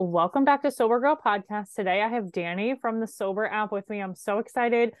Welcome back to Sober Girl Podcast. Today I have Dani from the Sober app with me. I'm so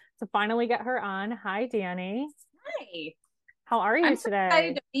excited to finally get her on. Hi, Dani. Hi, How are you I'm so excited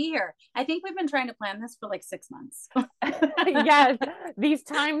today? to be here. I think we've been trying to plan this for like 6 months. Yes, these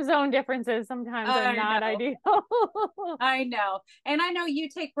time zone differences sometimes are I not know, ideal. I know. And I know you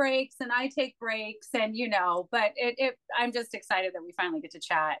take breaks and I take breaks and but I'm just excited that we finally get to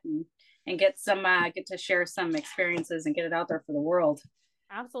chat and get to share some experiences and get it out there for the world.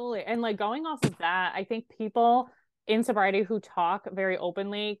 Absolutely. And like going off of that, I think people in sobriety who talk very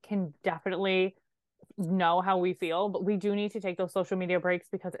openly can definitely know how we feel, but we do need to take those social media breaks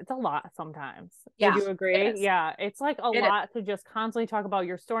because it's a lot sometimes. Would Yeah, you it agree? is. Yeah, it's like a It is. lot to just constantly talk about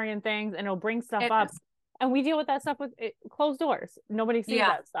your story and things, and it'll bring stuff It up. is. And we deal with that stuff with closed doors. Nobody sees Yeah.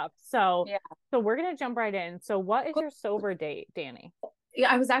 that stuff. So, Yeah. so we're gonna jump right in. So, what is Cool. your sober date, Dani? Yeah,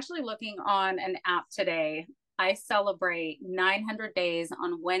 I was actually looking on an app today. I celebrate 900 days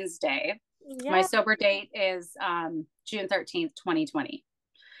on Wednesday. My Yeah, sober date is June 13th, 2020.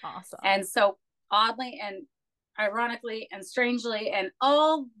 awesome. And so, oddly and ironically and strangely, and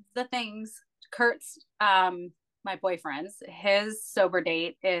all the things, Curt's, my boyfriend's, his sober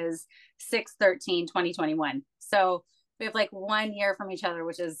date is 6/13/2021. So, we have like 1 year from each other,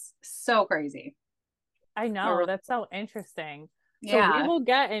 which is so crazy. I We're know really, that's so interesting. So we yeah. will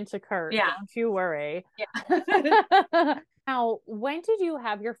get into Curt. Yeah. Don't you worry. Yeah. Now, when did you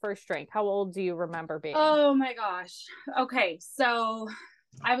have your first drink? How old do you remember being? Oh my gosh. Okay. So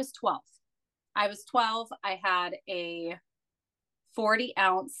I was 12. I was 12. I had a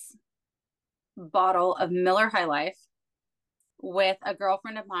 40-ounce bottle of Miller High Life with a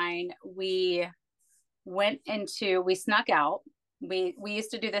girlfriend of mine. We snuck out. We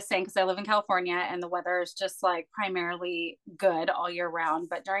used to do this thing because I live in California and the weather is just like primarily good all year round.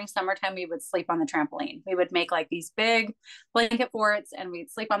 But during summertime, we would sleep on the trampoline. We would make like these big blanket forts and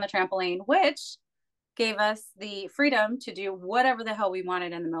we'd sleep on the trampoline, which gave us the freedom to do whatever the hell we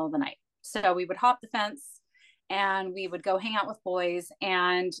wanted in the middle of the night. So we would hop the fence and we would go hang out with boys.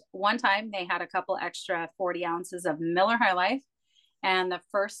 And one time they had a couple extra 40 ounces of Miller High Life. And the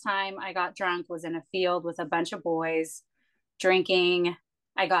first time I got drunk was in a field with a bunch of boys drinking.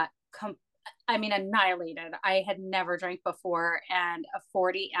 I got, annihilated. I had never drank before, and a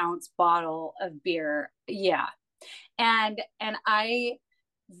 40-ounce bottle of beer. Yeah. And I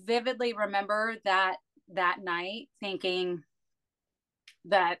vividly remember that night thinking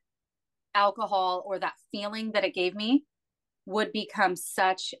that alcohol or that feeling that it gave me would become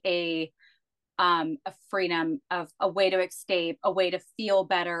such a freedom, of a way to escape, a way to feel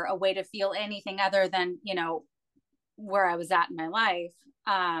better, a way to feel anything other than where I was at in my life.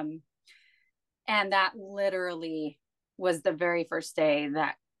 And that literally was the very first day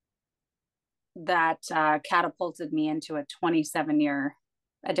that catapulted me into a 27-year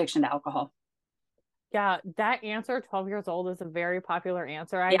addiction to alcohol. Yeah, that answer, 12 years old, is a very popular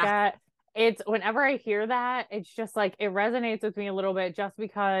answer I Yeah, get. It's whenever I hear that, it's just like it resonates with me a little bit just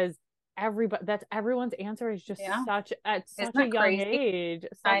because everyone's answer is just yeah. such at Isn't such a that young crazy? age,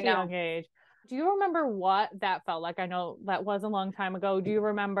 I such a young know. age. Do you remember what that felt like? I know that was a long time ago. Do you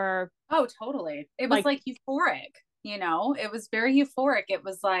remember Oh, totally. It was like like euphoric. It was very euphoric. It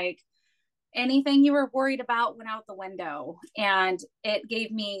was like anything you were worried about went out the window. And it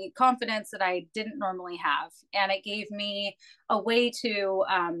gave me confidence that I didn't normally have. And it gave me a way to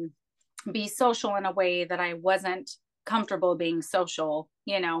be social in a way that I wasn't comfortable being social.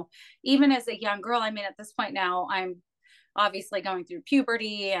 Even as a young girl, at this point now, I'm obviously going through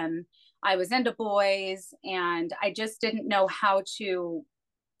puberty and I was into boys and I just didn't know how to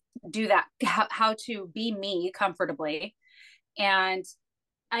do that, how to be me comfortably. And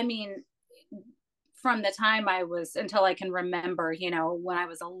I mean, from the time I was until I can remember, when I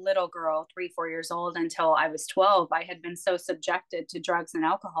was a little girl, 3, 4 years old, until I was 12, I had been so subjected to drugs and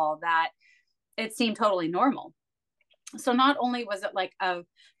alcohol that it seemed totally normal. So not only was it like a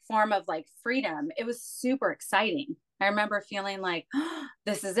form of like freedom, it was super exciting. I remember feeling like, oh,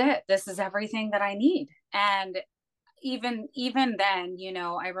 this is it. This is everything that I need. And even then,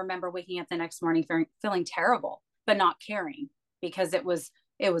 I remember waking up the next morning feeling terrible, but not caring because it was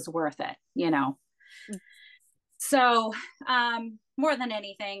worth it. So more than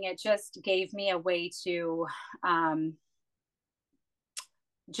anything, it just gave me a way to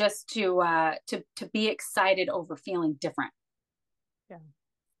just to be excited over feeling different. yeah.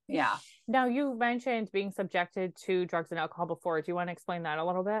 Yeah. Now you mentioned being subjected to drugs and alcohol before. Do you want to explain that a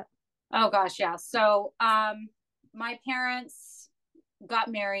little bit? Oh gosh, yeah. So my parents got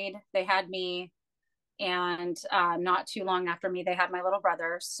married. They had me, and not too long after me, they had my little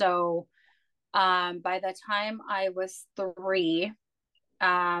brother. So by the time I was 3,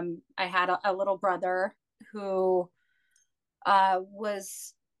 I had a little brother who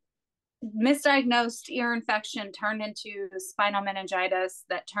was misdiagnosed ear infection, turned into spinal meningitis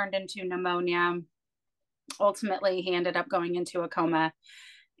that turned into pneumonia. Ultimately, he ended up going into a coma.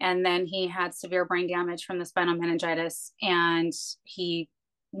 And then he had severe brain damage from the spinal meningitis, and he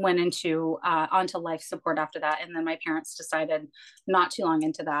went into onto life support after that. And then my parents decided not too long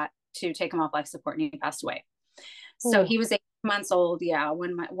into that to take him off life support, and he passed away. So he was 8 months old, yeah,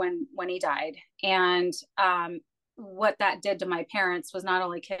 when he died. And what that did to my parents was not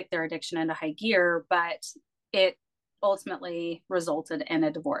only kick their addiction into high gear, but it ultimately resulted in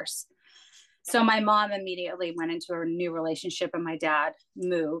a divorce. So my mom immediately went into a new relationship, and my dad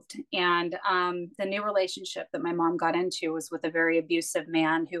moved. And the new relationship that my mom got into was with a very abusive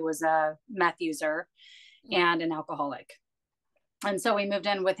man who was a meth user and an alcoholic. And so we moved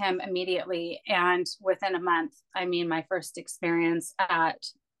in with him immediately. And within a month, I mean, my first experience at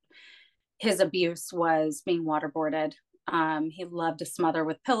his abuse was being waterboarded. He loved to smother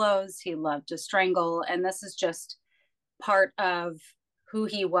with pillows. He loved to strangle. And this is just part of who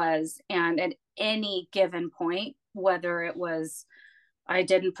he was. And at any given point, whether it was I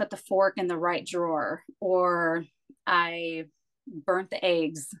didn't put the fork in the right drawer, or I burnt the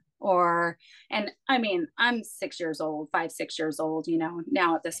eggs, or, and I mean, I'm 6 years old, 6 years old,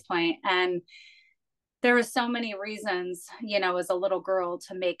 now at this point. And there were so many reasons, as a little girl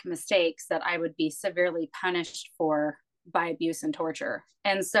to make mistakes that I would be severely punished for by abuse and torture.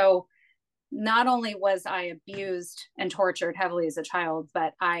 And so not only was I abused and tortured heavily as a child,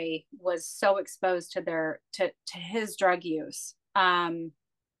 but I was so exposed to his drug use.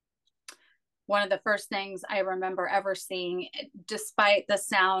 One of the first things I remember ever seeing, despite the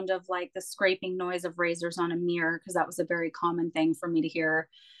sound of like the scraping noise of razors on a mirror, because that was a very common thing for me to hear,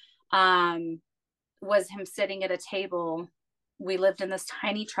 was him sitting at a table. We lived in this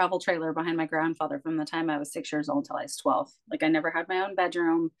tiny travel trailer behind my grandfather from the time I was 6 years old till I was 12. Like I never had my own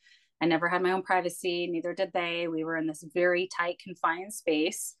bedroom. I never had my own privacy. Neither did they. We were in this very tight, confined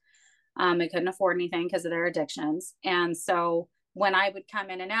space. I couldn't afford anything because of their addictions. And so when I would come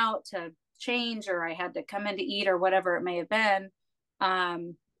in and out to change, or I had to come in to eat, or whatever it may have been,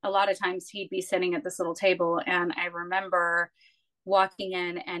 a lot of times he'd be sitting at this little table. And I remember walking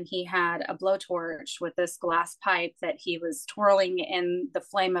in, and he had a blowtorch with this glass pipe that he was twirling in the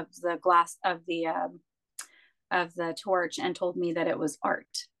flame of the glass of the torch, and told me that it was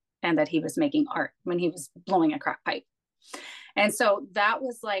art, and that he was making art when he was blowing a crack pipe. And so that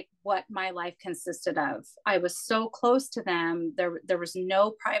was like what my life consisted of. I was so close to them. There was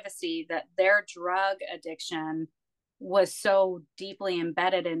no privacy, that their drug addiction was so deeply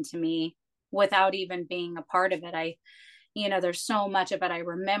embedded into me without even being a part of it. There's so much of it. I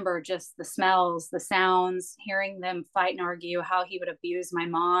remember just the smells, the sounds, hearing them fight and argue, how he would abuse my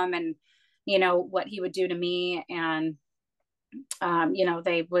mom, and, what he would do to me. And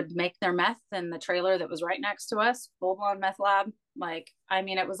they would make their meth in the trailer that was right next to us, full blown meth lab.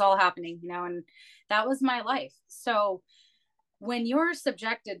 It was all happening, and that was my life. So when you're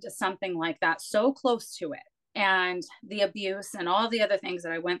subjected to something like that, so close to it, and the abuse and all the other things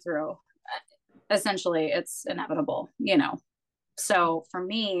that I went through, essentially it's inevitable, So for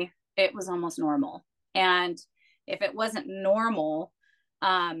me, it was almost normal. And if it wasn't normal,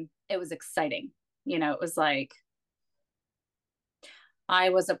 it was exciting. It was like, I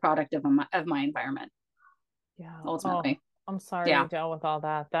was a product of my environment. Yeah. Ultimately. I'm sorry Yeah. you dealt with all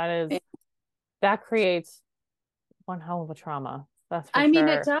that. That creates one hell of a trauma. That's for It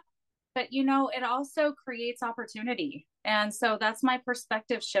sure. does, but it also creates opportunity. And so that's my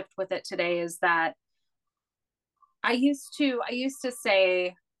perspective shift with it today, is that I used to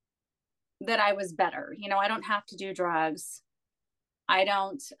say that I was better. I don't have to do drugs. I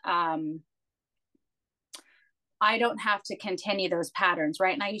don't have to continue those patterns,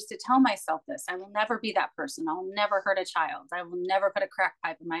 right? And I used to tell myself this: I will never be that person. I'll never hurt a child. I will never put a crack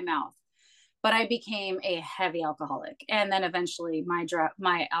pipe in my mouth. But I became a heavy alcoholic. And then eventually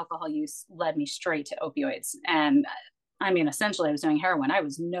my alcohol use led me straight to opioids. And essentially I was doing heroin. I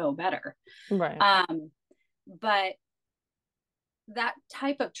was no better. Right. But that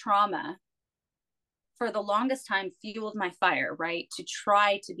type of trauma for the longest time fueled my fire, right? To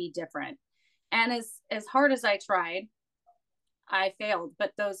try to be different. And as hard as I tried, I failed.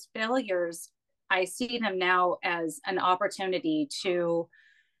 But those failures, I see them now as an opportunity to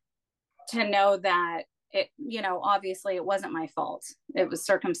know that it, obviously it wasn't my fault. It was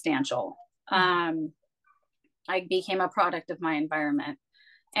circumstantial. I became a product of my environment.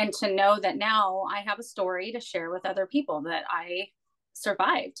 And to know that now I have a story to share with other people, that I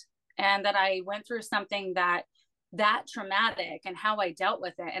survived, and that I went through something that that traumatic and how I dealt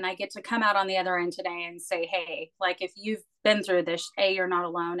with it. And I get to come out on the other end today and say, hey, like if you've been through this, you're not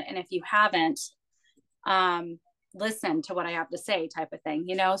alone. And if you haven't, listen to what I have to say, type of thing,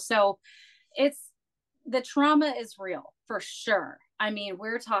 you know? So it's, the trauma is real for sure. I mean,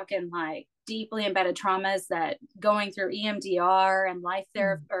 we're talking like deeply embedded traumas that going through EMDR and life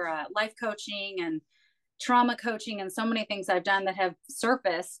therapy or life coaching and trauma coaching and so many things I've done that have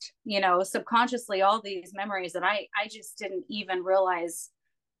surfaced, you know, subconsciously, all these memories that I just didn't even realize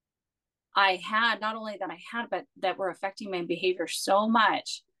I had, not only that I had, but that were affecting my behavior so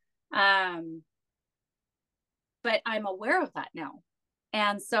much. But I'm aware of that now.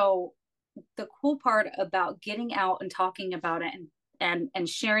 And so the cool part about getting out and talking about it and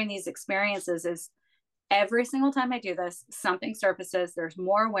sharing these experiences is every single time I do this, something surfaces, there's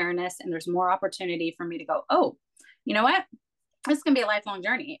more awareness and there's more opportunity for me to go, oh, you know what? This can be a lifelong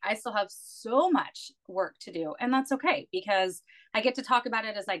journey. I still have so much work to do. And that's okay, because I get to talk about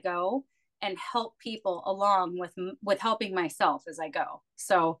it as I go and help people along with helping myself as I go.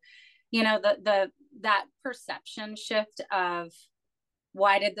 So, you know, that perception shift of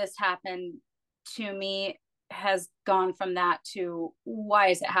why did this happen to me has gone from that to why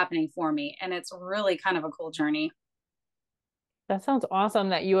is it happening for me? And it's really kind of a cool journey. That sounds awesome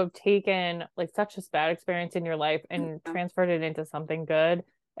that you have taken like such a bad experience in your life and transferred it into something good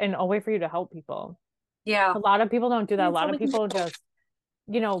and a way for you to help people. Yeah. A lot of people don't do that. A That's lot all of we can people do. just,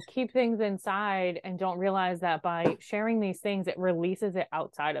 keep things inside and don't realize that by sharing these things, it releases it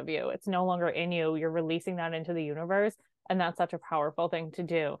outside of you. It's no longer in you. You're releasing that into the universe. And that's such a powerful thing to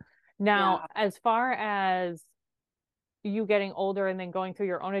do. Now, Yeah. as far as you getting older and then going through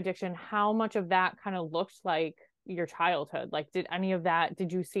your own addiction, how much of that kind of looked like your childhood? Like, did any of that,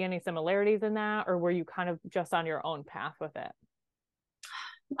 did you see any similarities in that, or were you kind of just on your own path with it?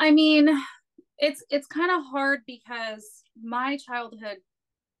 I mean, it's kind of hard because my childhood,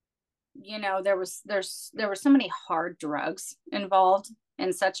 you know, there were so many hard drugs involved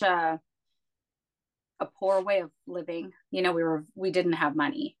in such a poor way of living. You know, we didn't have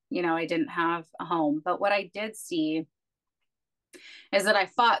money. You know, I didn't have a home. But what I did see is that I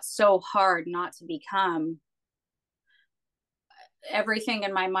fought so hard not to become everything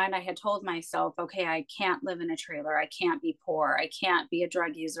in my mind. I had told myself, okay, I can't live in a trailer. I can't be poor. I can't be a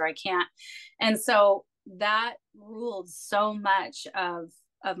drug user. I can't. And so that ruled so much of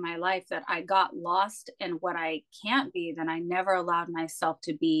my life that I got lost in what I can't be. Then I never allowed myself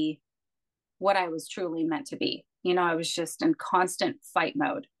to be what I was truly meant to be. You know, I was just in constant fight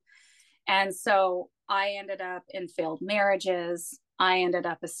mode. And so I ended up in failed marriages. I ended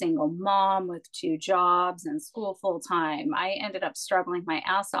up a single mom with two jobs and school full time. I ended up struggling my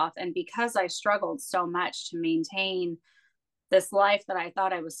ass off. And because I struggled so much to maintain this life that I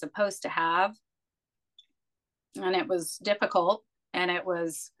thought I was supposed to have, and it was difficult, and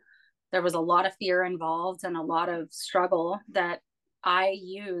there was a lot of fear involved and a lot of struggle, that I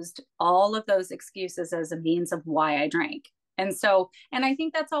used all of those excuses as a means of why I drank. And so, and I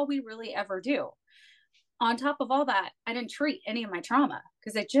think that's all we really ever do. On top of all that, I didn't treat any of my trauma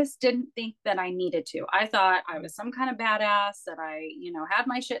because I just didn't think that I needed to. I thought I was some kind of badass, that I, you know, had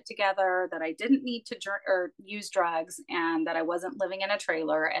my shit together, that I didn't need to or use drugs, and that I wasn't living in a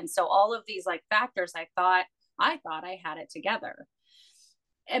trailer. And so all of these like factors, I thought I had it together,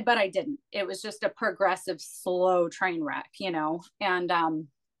 but I didn't. It was just a progressive, slow train wreck, you know? And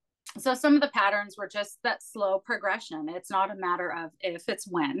so some of the patterns were just that slow progression. It's not a matter of if, it's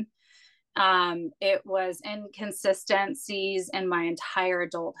when. It was inconsistencies in my entire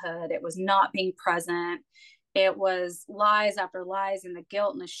adulthood. It was not being present. It was lies after lies, and the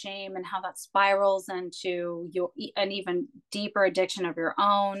guilt and the shame, and how that spirals into an even deeper addiction of your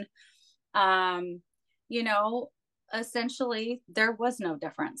own. You know, essentially there was no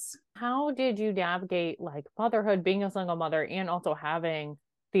difference. How did you navigate like motherhood, being a single mother, and also having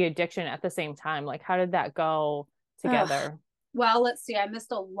the addiction at the same time? Like, how did that go Ugh. together? Well, let's see. I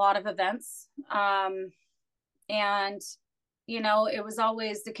missed a lot of events. And, you know, it was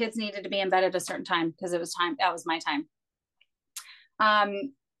always the kids needed to be in bed at a certain time because it was time. That was my time.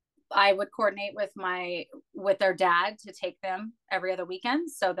 Um, I would coordinate with their dad to take them every other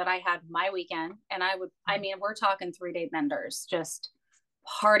weekend so that I had my weekend. And I mean, we're talking 3-day benders, just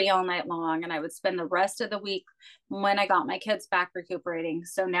party all night long. And I would spend the rest of the week when I got my kids back recuperating.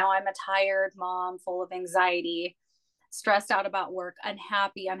 So now I'm a tired mom, full of anxiety, stressed out about work,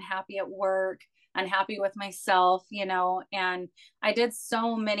 unhappy at work, unhappy with myself, you know. And I made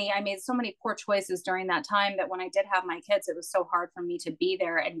so many poor choices during that time, that when I did have my kids, it was so hard for me to be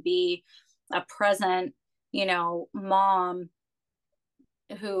there and be a present, you know, mom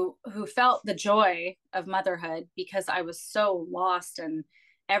who felt the joy of motherhood because I was so lost in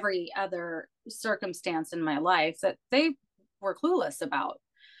every other circumstance in my life that they were clueless about.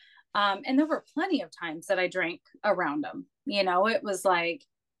 And there were plenty of times that I drank around them. You know, it was like,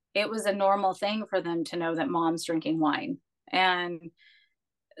 it was a normal thing for them to know that mom's drinking wine. And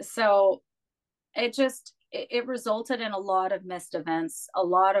so it resulted in a lot of missed events, a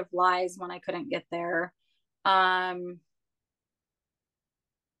lot of lies when I couldn't get there. Um,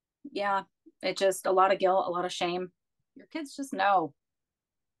 yeah, it just, a lot of guilt, a lot of shame. Your kids just know.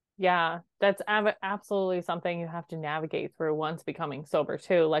 Yeah, that's absolutely something you have to navigate through once becoming sober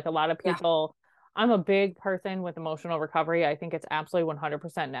too. Like a lot of Yeah, people, I'm a big person with emotional recovery. I think it's absolutely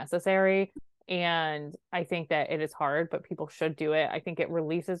 100% necessary. And I think that it is hard, but people should do it. I think it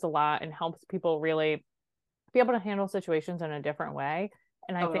releases a lot and helps people really be able to handle situations in a different way.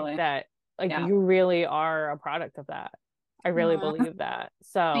 And I think totally. that like Yeah. you really are a product of that. I really believe that.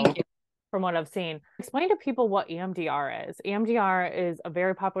 Thank So you. from what I've seen. Explain to people what EMDR is. EMDR is a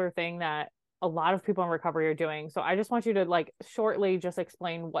very popular thing that a lot of people in recovery are doing. So I just want you to like shortly just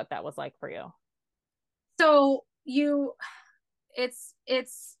explain what that was like for you. So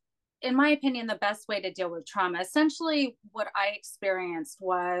it's in my opinion the best way to deal with trauma. Essentially what I experienced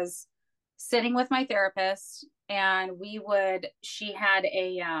was sitting with my therapist, and she had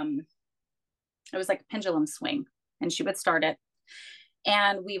it was like a pendulum swing, and she would start it,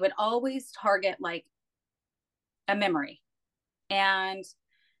 and we would always target like a memory, and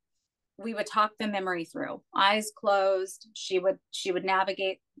we would talk the memory through, eyes closed. She would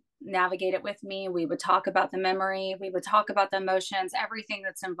navigate it with me. We would talk about the memory, we would talk about the emotions, everything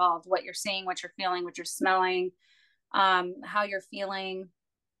that's involved, what you're seeing, what you're feeling, what you're smelling, how you're feeling.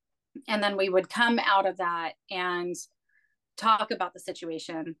 And then we would come out of that and talk about the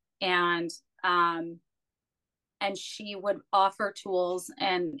situation, um and she would offer tools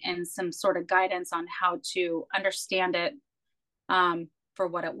and some sort of guidance on how to understand it, for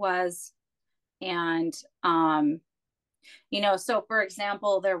what it was. And so for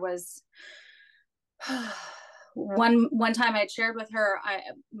example, there was one time I shared with her,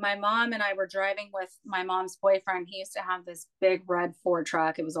 my mom and I were driving with my mom's boyfriend. He used to have this big red Ford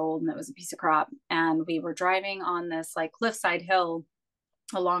truck. It was old and it was a piece of crap. And we were driving on this like cliffside hill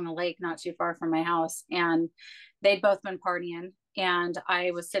along a lake not too far from my house. And they'd both been partying. And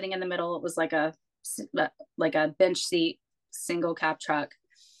I was sitting in the middle. It was like a bench seat, single cab truck.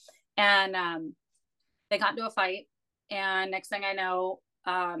 And they got into a fight. And next thing I know,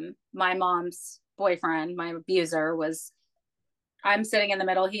 my mom's boyfriend, my abuser, I'm sitting in the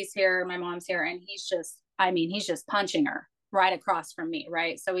middle. He's here, my mom's here, and he's just punching her right across from me,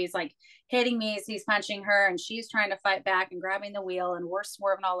 right? So he's like hitting me as he's punching her, and she's trying to fight back and grabbing the wheel, and we're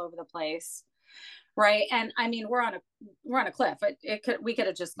swerving all over the place, right? And I mean, we're on a cliff. We could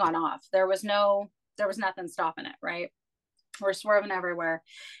have just gone off. There was nothing stopping it, right? We're swerving everywhere.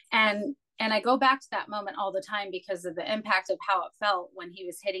 And I go back to that moment all the time because of the impact of how it felt when he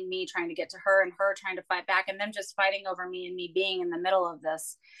was hitting me, trying to get to her, and her trying to fight back, and them just fighting over me, and me being in the middle of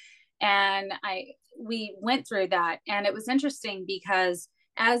this. And we went through that. And it was interesting because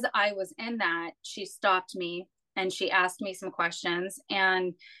as I was in that, she stopped me and she asked me some questions.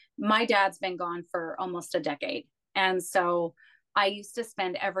 And my dad's been gone for almost a decade. And so I used to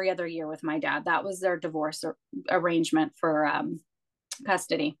spend every other year with my dad. That was their divorce arrangement for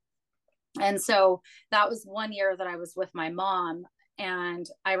custody. And so that was one year that I was with my mom. And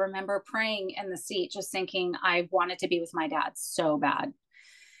I remember praying in the seat, just thinking I wanted to be with my dad so bad.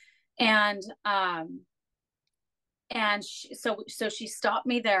 And so she stopped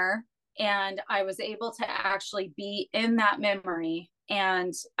me there, and I was able to actually be in that memory.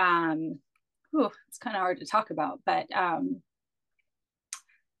 And it's kind of hard to talk about, but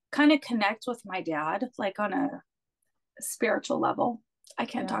kind of connect with my dad like on a spiritual level. I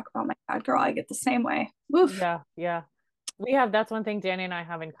can't Yeah. talk about my dad, girl. I get the same way. Oof. Yeah. Yeah. That's one thing Danny and I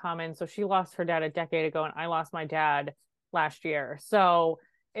have in common. So she lost her dad a decade ago and I lost my dad last year. So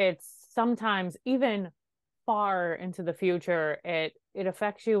it's sometimes even far into the future, it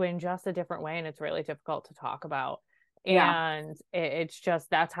affects you in just a different way and it's really difficult to talk about. Yeah. And it's just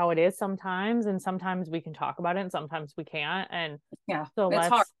that's how it is sometimes. And sometimes we can talk about it and sometimes we can't. And Yeah. so It's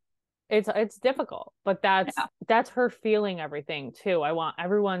hard. it's difficult, but Yeah. that's her feeling everything too. I want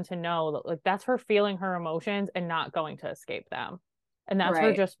everyone to know that like that's her feeling her emotions and not going to escape them. And that's her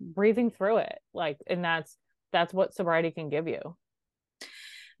Right. just breathing through it. Like, and that's what sobriety can give you.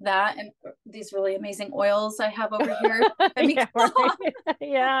 that and these really amazing oils I have over here. Yeah, right.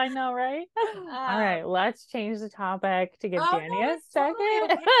 Yeah, I know, right? All right, um, let's change the topic to give oh Dani no, a it's totally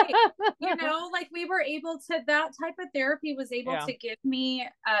second. okay. Like we were able to, that type of therapy was able Yeah. to give me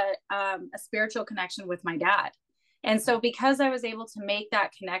a spiritual connection with my dad. And so because I was able to make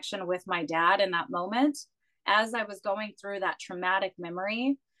that connection with my dad in that moment, as I was going through that traumatic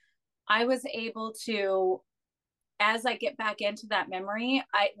memory, I was able to, as I get back into that memory,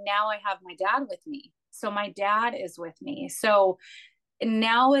 I have my dad with me. So my dad is with me. So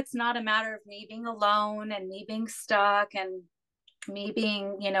now it's not a matter of me being alone and me being stuck and me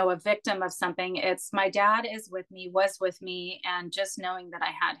being, a victim of something. It's my dad is with me, was with me, and just knowing that I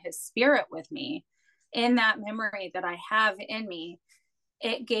had his spirit with me in that memory that I have in me,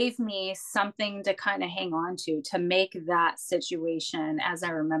 it gave me something to kind of hang on to make that situation, as I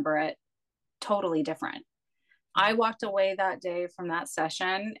remember it, totally different. I walked away that day from that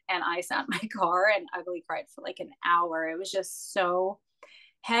session and I sat in my car and ugly cried for like an hour. It was just so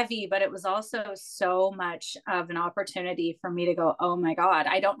heavy, but it was also so much of an opportunity for me to go, oh my God,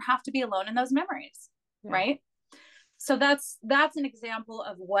 I don't have to be alone in those memories. Yeah. Right. So that's an example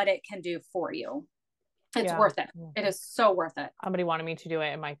of what it can do for you. It's worth it. It is so worth it. Somebody wanted me to do it,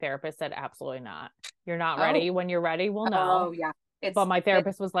 and my therapist said, absolutely not. You're not ready. When you're ready, we'll know. Oh, yeah. But my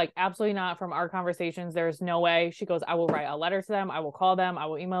therapist was like, absolutely not. From our conversations, there's no way. She goes, I will write a letter to them. I will call them. I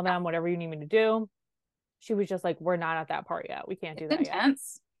will email them, whatever you need me to do. She was just like, we're not at that part yet. We can't do that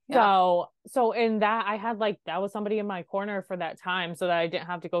intense. yet. Yeah. So in that, I had that was somebody in my corner for that time so that I didn't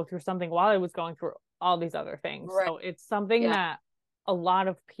have to go through something while I was going through all these other things. Right. So it's something that a lot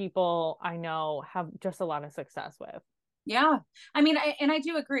of people I know have just a lot of success with. Yeah. I mean, I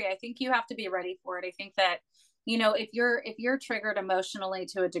do agree. I think you have to be ready for it. I think that, if you're triggered emotionally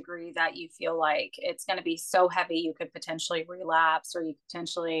to a degree that you feel like it's going to be so heavy, you could potentially relapse or you could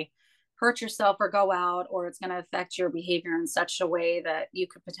potentially hurt yourself or go out, or it's going to affect your behavior in such a way that you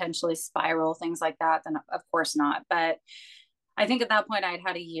could potentially spiral, things like that, then of course not. But I think at that point I'd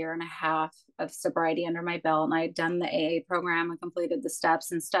had a year and a half of sobriety under my belt, and I had done the AA program and completed the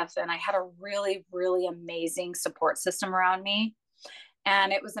steps and stuff. And I had a really, really amazing support system around me.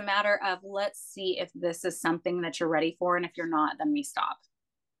 And it was a matter of, let's see if this is something that you're ready for. And if you're not, then we stop.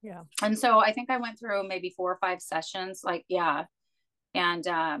 Yeah. And so I think I went through maybe 4 or 5 sessions, And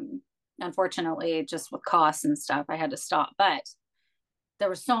unfortunately, just with costs and stuff, I had to stop. But there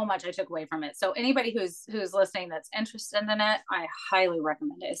was so much I took away from it. So anybody who's listening that's interested in it, I highly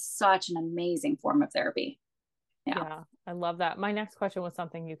recommend it. It's such an amazing form of therapy. Yeah, I love that. My next question was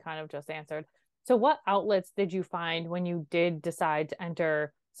something you kind of just answered. So what outlets did you find when you did decide to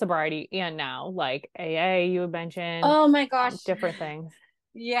enter sobriety and now, like AA, you had mentioned? Oh my gosh. Different things.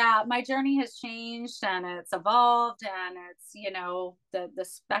 Yeah, my journey has changed and it's evolved, and it's, the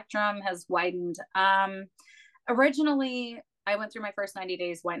spectrum has widened. Originally, I went through my first 90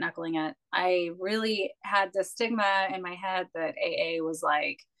 days white knuckling it. I really had the stigma in my head that AA was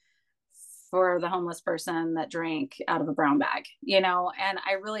like for the homeless person that drank out of a brown bag, and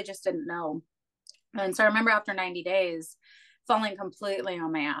I really just didn't know. And so I remember after 90 days falling completely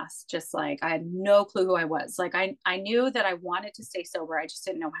on my ass, just like I had no clue who I was. Like I knew that I wanted to stay sober. I just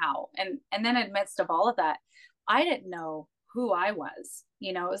didn't know how. And then in the midst of all of that, I didn't know who I was.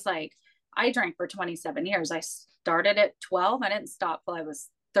 It was like I drank for 27 years. I started at 12. I didn't stop till I was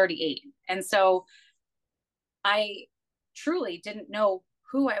 38. And so I truly didn't know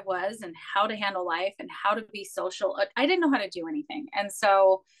who I was and how to handle life and how to be social. I didn't know how to do anything. And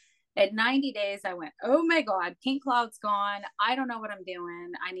so at 90 days, I went, oh my God, pink cloud's gone. I don't know what I'm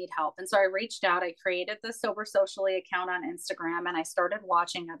doing. I need help. And so I reached out. I created the Sober Socially account on Instagram, and I started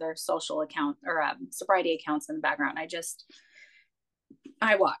watching other social account or sobriety accounts in the background.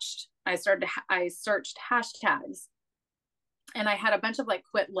 I watched. I searched hashtags, and I had a bunch of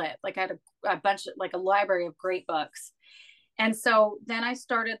quit lit. I had a bunch of a library of great books. And so then I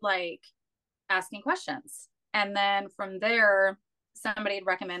started asking questions. And then from there, somebody had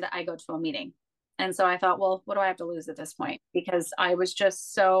recommended I go to a meeting. And so I thought, well, what do I have to lose at this point? Because I was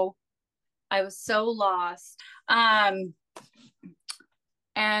so lost. And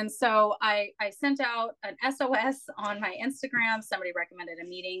so I sent out an SOS on my Instagram. Somebody recommended a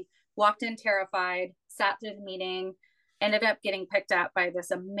meeting, walked in terrified, sat through the meeting, ended up getting picked up by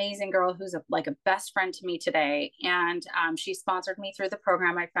this amazing girl who's a best friend to me today. And she sponsored me through the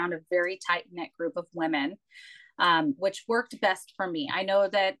program. I found a very tight-knit group of women, which worked best for me. I know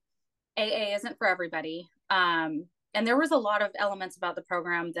that AA isn't for everybody. And there was a lot of elements about the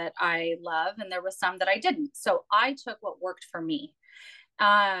program that I love, and there was some that I didn't. So I took what worked for me.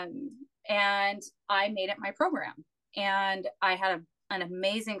 And I made it my program. And I had an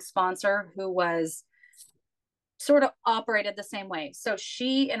amazing sponsor who was sort of operated the same way. So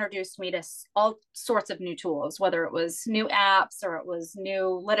she introduced me to all sorts of new tools, whether it was new apps or it was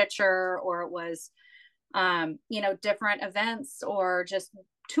new literature or it was, different events or just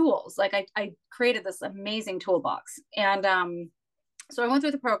tools. Like I created this amazing toolbox. And so I went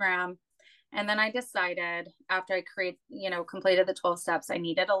through the program, and then I decided after I completed the 12 steps, I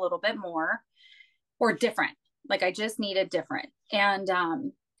needed a little bit more or different. Like I just needed different. And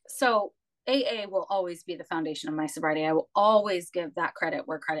so AA will always be the foundation of my sobriety. I will always give that credit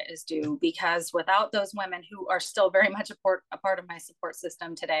where credit is due, because without those women who are still very much a part of my support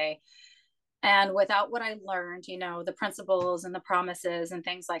system today, and without what I learned, the principles and the promises and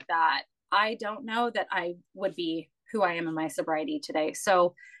things like that, I don't know that I would be who I am in my sobriety today.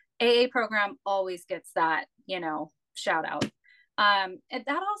 So AA program always gets that, shout out. And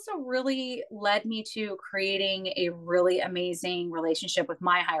that also really led me to creating a really amazing relationship with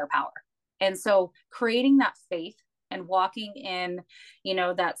my higher power. And so creating that faith and walking in,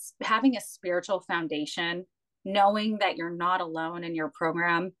 that's having a spiritual foundation, knowing that you're not alone in your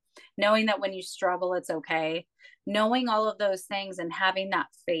program, knowing that when you struggle, it's okay, knowing all of those things and having that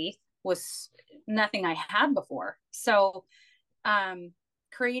faith was nothing I had before. So,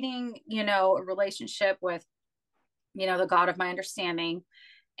 creating, a relationship with, the God of my understanding.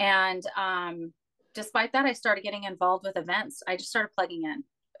 And, despite that, I started getting involved with events. I just started plugging in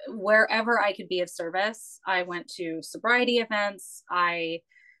wherever I could be of service. I went to sobriety events. I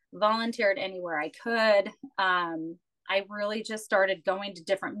volunteered anywhere I could. I really just started going to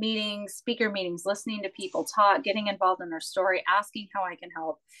different meetings, speaker meetings, listening to people talk, getting involved in their story, asking how I can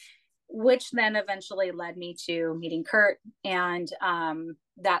help, which then eventually led me to meeting Curt. And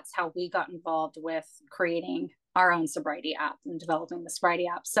that's how we got involved with creating our own sobriety app and developing the sobriety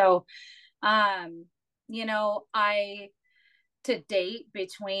app. So, I, to date,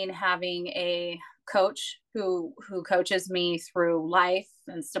 between having a coach who coaches me through life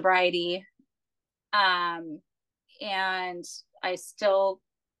and sobriety, and I still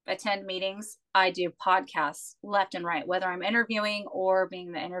attend meetings. I do podcasts left and right, whether I'm interviewing or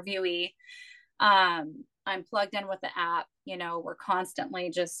being the interviewee. I'm plugged in with the app. We're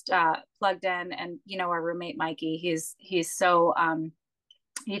constantly just plugged in. And, our roommate, Mikey, he's so,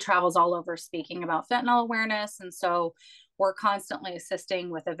 he travels all over speaking about fentanyl awareness. And so we're constantly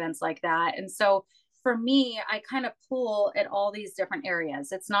assisting with events like that. And so for me, I kind of pull at all these different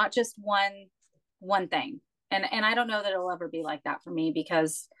areas. It's not just one thing. And I don't know that it'll ever be like that for me,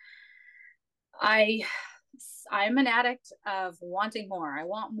 because I'm an addict of wanting more. I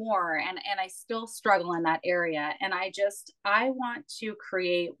want more, and I still struggle in that area. And I want to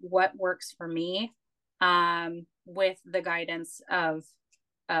create what works for me, with the guidance of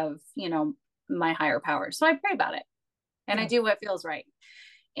my higher power. So I pray about it, and I do what feels right.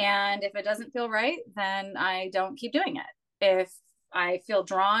 And if it doesn't feel right, then I don't keep doing it. If I feel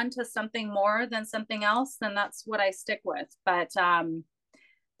drawn to something more than something else, then that's what I stick with. But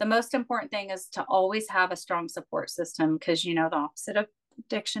the most important thing is to always have a strong support system, because the opposite of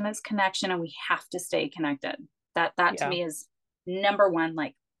addiction is connection, and we have to stay connected. That to me is number one.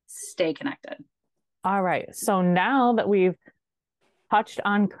 Like, stay connected. All right. So now that we've touched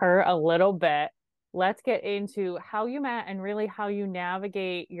on Curt a little bit, let's get into how you met and really how you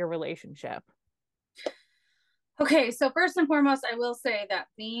navigate your relationship. Okay, so first and foremost, I will say that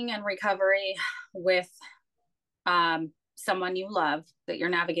being in recovery with someone you love, that you're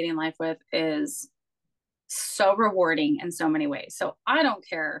navigating life with, is so rewarding in so many ways. So I don't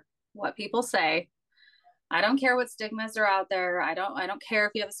care what people say. I don't care what stigmas are out there. I don't care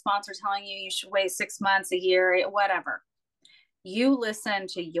if you have a sponsor telling you you should wait 6 months, a year, whatever. You listen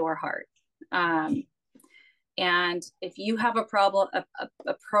to your heart. And if you have a problem,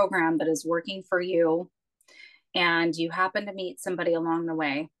 a program that is working for you, and you happen to meet somebody along the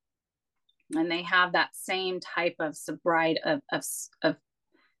way, and they have that same type of sobriety, of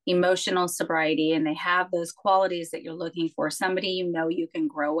emotional sobriety, and they have those qualities that you're looking for, somebody you can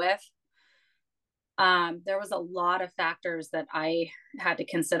grow with. There was a lot of factors that I had to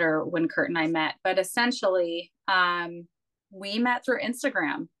consider when Curt and I met, but essentially, we met through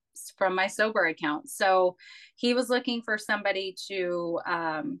Instagram from my sober account. So he was looking for somebody to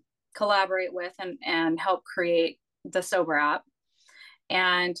collaborate with and help create the sober app.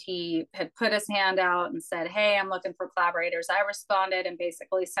 And he had put his hand out and said, "Hey, I'm looking for collaborators." I responded and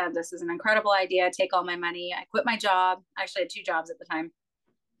basically said, "This is an incredible idea. Take all my money." I quit my job. I actually had 2 jobs at the time.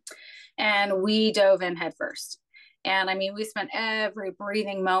 And we dove in head first. And I mean, we spent every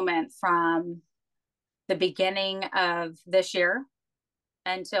breathing moment from the beginning of this year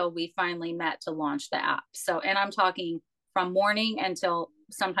until we finally met to launch the app. So, and I'm talking from morning until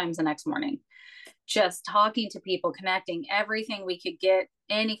sometimes the next morning, just talking to people, connecting, everything we could get,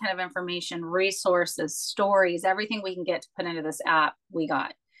 any kind of information, resources, stories, everything we can get to put into this app, we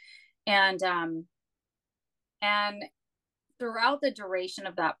got. And throughout the duration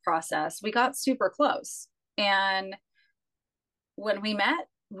of that process, we got super close. And when we met,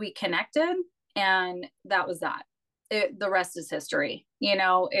 we connected, and that was that. The rest is history.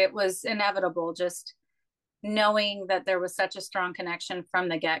 It was inevitable, just knowing that there was such a strong connection from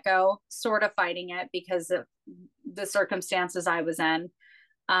the get-go, sort of fighting it because of the circumstances I was in.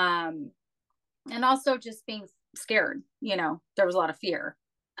 And also just being scared, there was a lot of fear.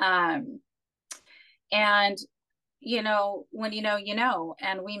 And, when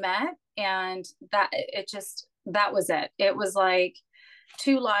and we met, and that was it. It was like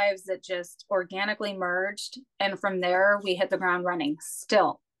two lives that just organically merged. And from there, we hit the ground running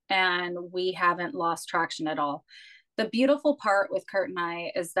still. And we haven't lost traction at all. The beautiful part with Curt and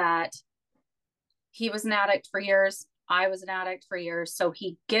I is that he was an addict for years. I was an addict for years. So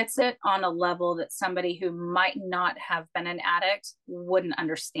he gets it on a level that somebody who might not have been an addict wouldn't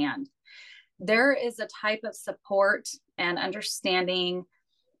understand. There is a type of support and understanding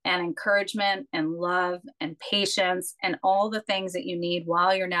and encouragement and love and patience and all the things that you need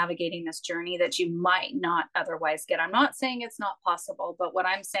while you're navigating this journey that you might not otherwise get. I'm not saying it's not possible, but what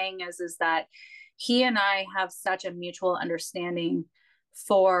I'm saying is that he and I have such a mutual understanding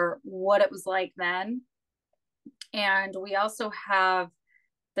for what it was like then. And we also have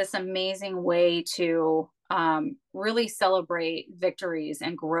this amazing way to really celebrate victories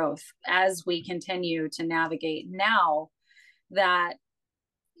and growth as we continue to navigate now that,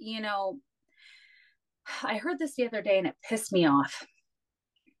 I heard this the other day and it pissed me off.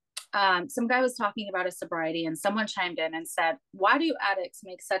 Some guy was talking about his sobriety, and someone chimed in and said, why do addicts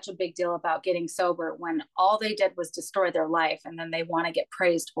make such a big deal about getting sober when all they did was destroy their life, and then they want to get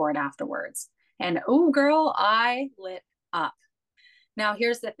praised for it afterwards? And oh girl, I lit up. Now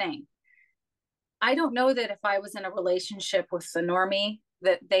here's the thing. I don't know that if I was in a relationship with the normie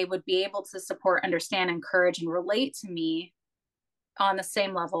that they would be able to support, understand, encourage, and relate to me on the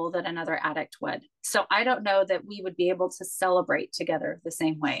same level that another addict would. So I don't know that we would be able to celebrate together the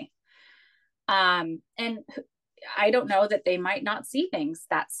same way. And I don't know that they might not see things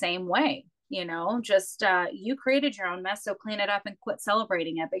that same way. Just you created your own mess, so clean it up and quit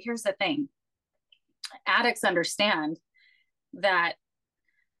celebrating it. But here's the thing. Addicts understand that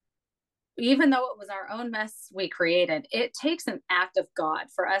even though it was our own mess we created, it takes an act of God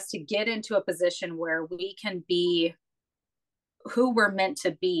for us to get into a position where we can be who we're meant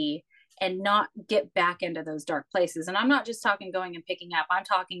to be and not get back into those dark places. And I'm not just talking going and picking up. I'm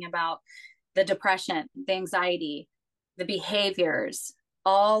talking about the depression, the anxiety, the behaviors,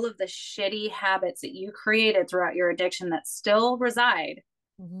 all of the shitty habits that you created throughout your addiction that still reside,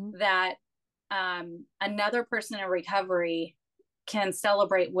 that another person in recovery can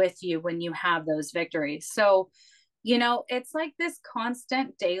celebrate with you when you have those victories. So, it's like this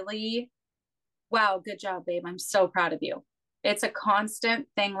constant daily, wow, good job, babe. I'm so proud of you. It's a constant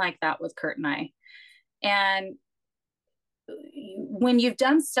thing like that with Curt and I. And when you've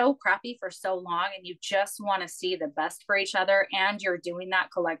done so crappy for so long and you just want to see the best for each other and you're doing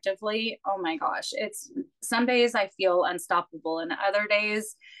that collectively, oh my gosh, it's some days I feel unstoppable, and other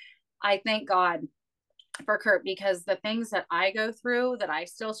days I thank God for Curt, because the things that I go through that I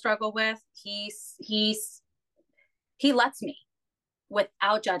still struggle with, he lets me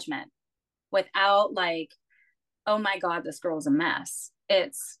without judgment, without like, oh my God, this girl's a mess.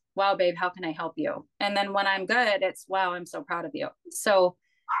 It's, wow, babe, how can I help you? And then when I'm good, it's, wow, I'm so proud of you. So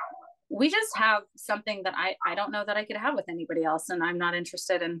we just have something that I don't know that I could have with anybody else. And I'm not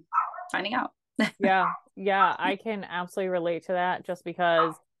interested in finding out. Yeah. I can absolutely relate to that, just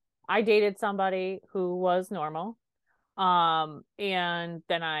because I dated somebody who was normal. And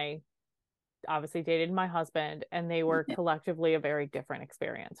then I obviously dated my husband, and they were collectively a very different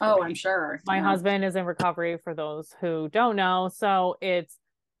experience. Oh, I'm sure. My husband is in recovery, for those who don't know. So it's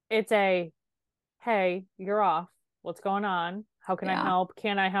a, hey, you're off. What's going on? How can I help?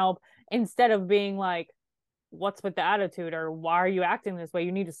 Can I help? Instead of being like, what's with the attitude, or why are you acting this way?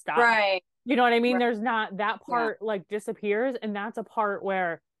 You need to stop. Right. You know what I mean? Right. There's not that part like disappears. And that's a part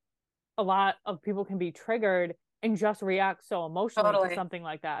where a lot of people can be triggered and just react so emotionally to something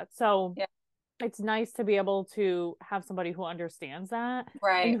like that. So it's nice to be able to have somebody who understands that,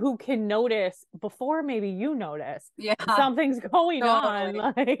 right, and who can notice before maybe you notice something's going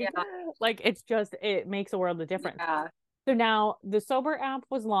on. Like it's just, it makes a world of difference. So now the sober app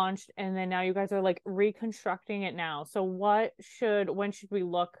was launched, and then now you guys are like reconstructing it now. So when should we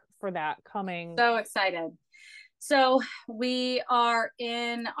look for that coming? So excited. So we are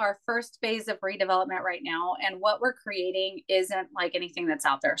in our first phase of redevelopment right now, and what we're creating isn't like anything that's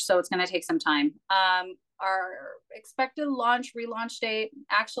out there. So it's going to take some time. Our expected relaunch date,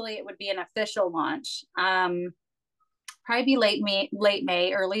 actually, it would be an official launch. Probably be late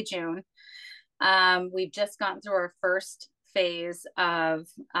May, early June. We've just gotten through our first phase of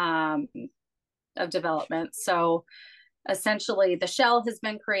development. So essentially the shell has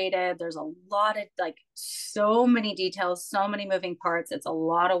been created. There's a lot of like so many details, so many moving parts. It's a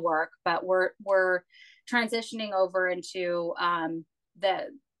lot of work, but we're transitioning over into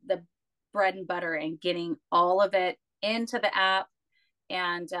the bread and butter and getting all of it into the app,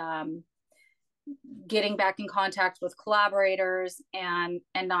 and getting back in contact with collaborators, and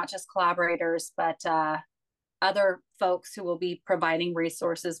not just collaborators, but other folks who will be providing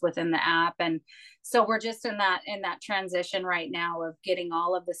resources within the app. And so we're just in that transition right now of getting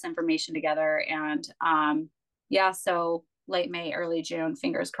all of this information together. And yeah, so late May, early June,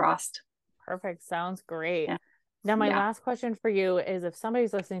 fingers crossed. Perfect. Sounds great. Yeah. Now, my Yeah. last question for you is, if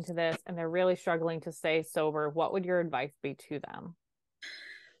somebody's listening to this and they're really struggling to stay sober, what would your advice be to them?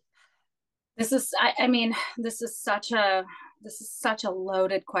 I mean, this is such a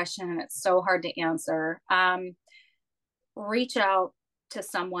loaded question, and it's so hard to answer. Reach out to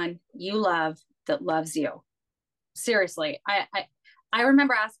someone you love that loves you. Seriously, I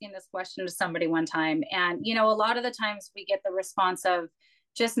remember asking this question to somebody one time, and you know, a lot of the times we get the response of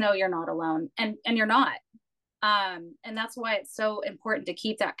just know you're not alone, and you're not. And that's why it's so important to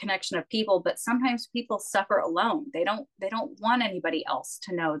keep that connection of people. But sometimes people suffer alone. They don't want anybody else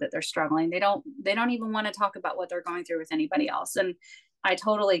to know that they're struggling. They don't even want to talk about what they're going through with anybody else. And I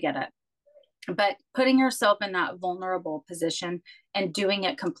totally get it. But putting yourself in that vulnerable position and doing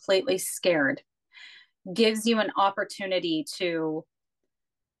it completely scared gives you an opportunity to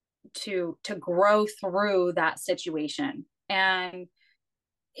grow through that situation. And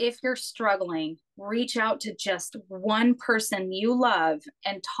if you're struggling, reach out to just one person you love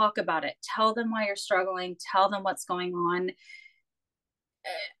and talk about it. Tell them why you're struggling, tell them what's going on.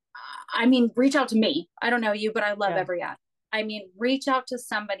 I mean, reach out to me. I don't know you, but I love Yeah. every app. I mean, reach out to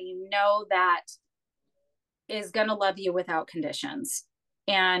somebody you know that is going to love you without conditions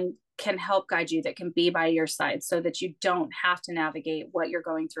and can help guide you, that can be by your side, so that you don't have to navigate what you're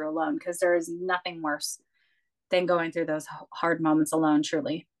going through alone, because there is nothing worse than going through those hard moments alone,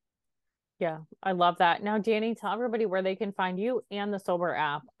 truly. Yeah, I love that. Now, Dani, tell everybody where they can find you and the Sober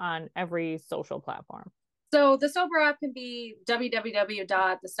app on every social platform. So the Sober app can be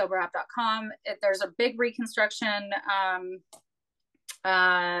www.thesoberapp.com. There's a big reconstruction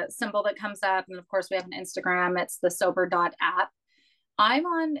symbol that comes up. And of course, we have an Instagram. It's the sober.app. I'm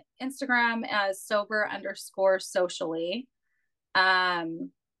on Instagram as sober_socially.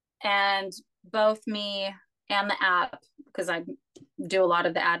 And both me and the app, because I do a lot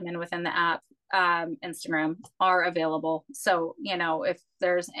of the admin within the app, Instagram, are available. So, you know, if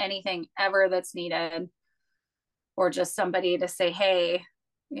there's anything ever that's needed, or just somebody to say, hey,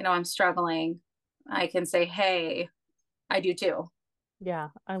 you know, I'm struggling, I can say, hey, I do too.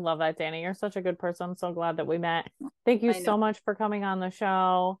 Yeah, I love that, Dani. You're such a good person. I'm so glad that we met. Thank you I know. so much for coming on the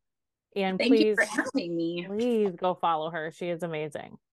show. And Thank you please, for having me. please go follow her. She is amazing.